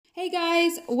Hey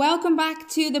guys, welcome back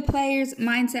to the Players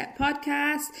Mindset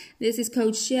Podcast. This is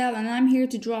Coach Shell and I'm here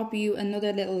to drop you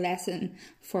another little lesson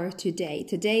for today.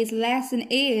 Today's lesson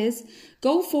is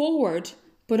go forward,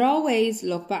 but always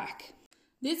look back.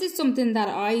 This is something that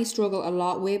I struggle a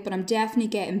lot with, but I'm definitely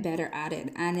getting better at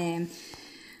it. And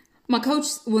my coach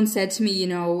once said to me,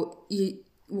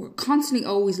 we're constantly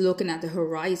always looking at the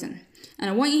horizon. And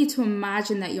I want you to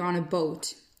imagine that you're on a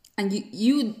boat. And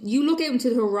you look out into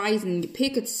the horizon, you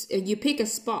pick a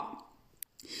spot.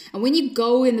 And when you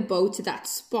go in the boat to that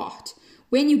spot,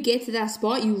 when you get to that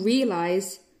spot, you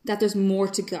realize that there's more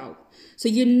to go. So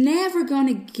you're never going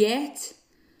to get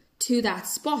to that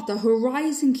spot. The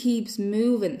horizon keeps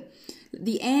moving.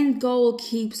 The end goal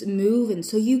keeps moving.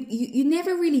 So you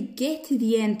never really get to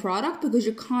the end product because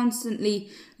you're constantly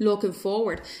looking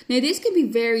forward. Now, this can be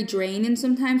very draining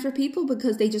sometimes for people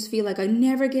because they just feel like I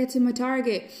never get to my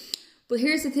target. But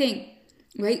here's the thing,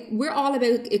 right? We're all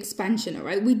about expansion,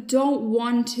 right? We don't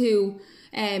want to,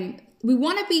 we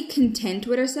want to be content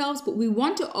with ourselves, but we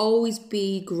want to always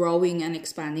be growing and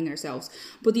expanding ourselves.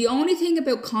 But the only thing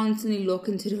about constantly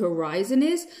looking to the horizon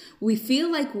is we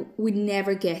feel like we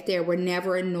never get there. We're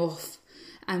never enough.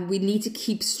 And we need to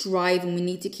keep striving. We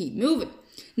need to keep moving.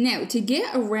 Now, to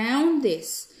get around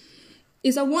this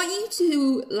is I want you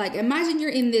to, imagine you're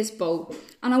in this boat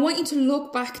and I want you to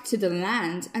look back to the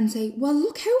land and say, well,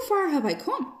 look, how far have I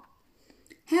come?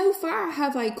 How far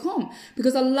have I come?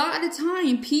 Because a lot of the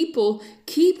time people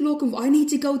keep looking, I need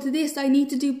to go to this, I need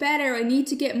to do better, I need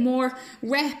to get more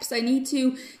reps, I need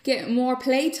to get more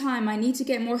playtime, I need to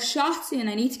get more shots in,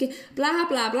 I need to get blah,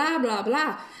 blah, blah, blah,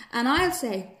 blah. And I'll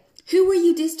say, who were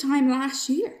you this time last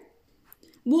year?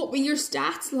 What were your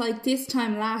stats like this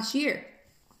time last year?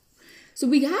 So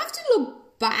we have to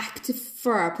look back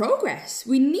for our progress.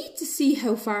 We need to see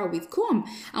how far we've come.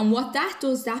 And what that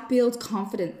does, that builds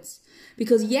confidence.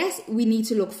 Because yes, we need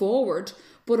to look forward,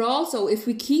 but also if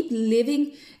we keep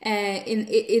living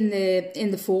in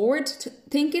the forward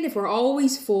thinking, if we're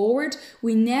always forward,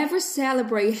 we never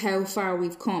celebrate how far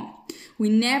we've come. We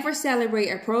never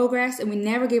celebrate our progress and we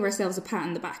never give ourselves a pat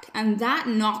on the back. And that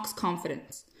knocks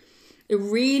confidence. It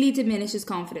really diminishes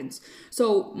confidence.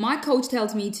 So my coach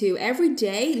tells me to every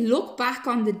day look back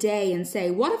on the day and say,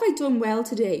 what have I done well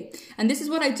today? And this is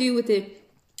what I do with a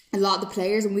lot of the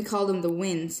players, and we call them the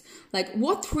wins. Like,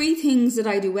 what 3 things did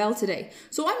I do well today?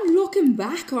 So I'm looking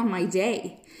back on my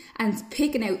day and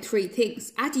picking out 3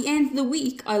 things. At the end of the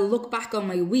week, I'll look back on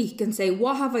my week and say,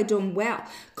 what have I done well?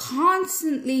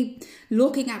 Constantly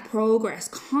looking at progress,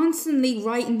 constantly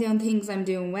writing down things I'm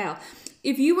doing well.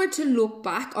 If you were to look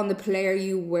back on the player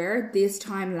you were this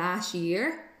time last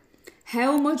year,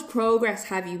 how much progress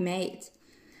have you made?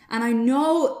 And I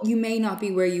know you may not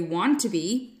be where you want to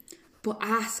be, but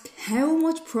ask, how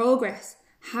much progress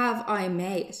have I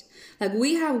made? Like,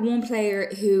 we have one player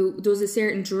who does a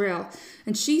certain drill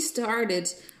and she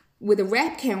started with a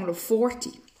rep count of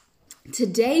 40.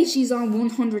 Today she's on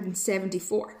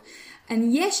 174.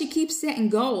 And yes, she keeps setting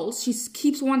goals. She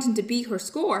keeps wanting to beat her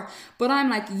score. But I'm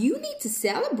like, you need to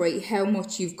celebrate how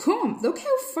much you've come. Look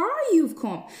how far you've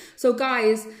come. So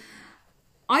guys,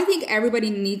 I think everybody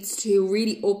needs to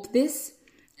really up this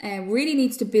and really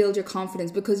needs to build your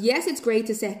confidence. Because yes, it's great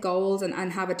to set goals and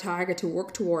have a target to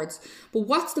work towards. But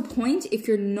what's the point if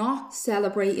you're not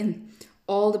celebrating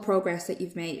all the progress that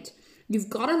you've made? You've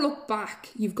got to look back.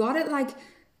 You've got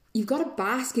to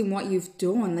bask in what you've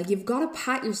done. Like, you've got to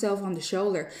pat yourself on the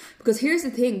shoulder. Because here's the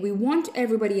thing, we want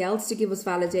everybody else to give us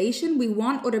validation. We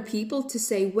want other people to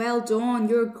say, well done,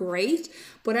 you're great.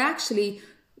 But actually,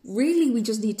 really, we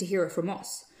just need to hear it from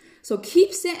us. So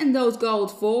keep setting those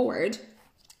goals forward.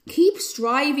 Keep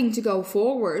striving to go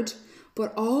forward.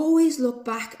 But always look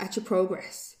back at your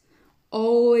progress.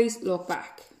 Always look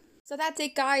back. So that's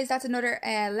it, guys. That's another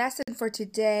lesson for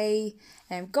today.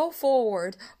 Go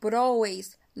forward, but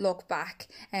always look back.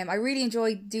 I really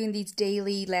enjoy doing these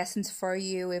daily lessons for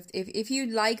you. If you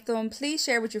like them, please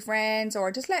share with your friends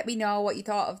or just let me know what you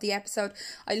thought of the episode.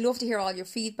 I love to hear all your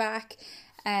feedback.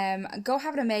 Go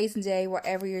have an amazing day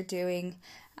whatever you're doing,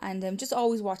 and just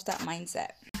always watch that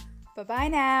mindset. Bye bye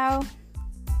now.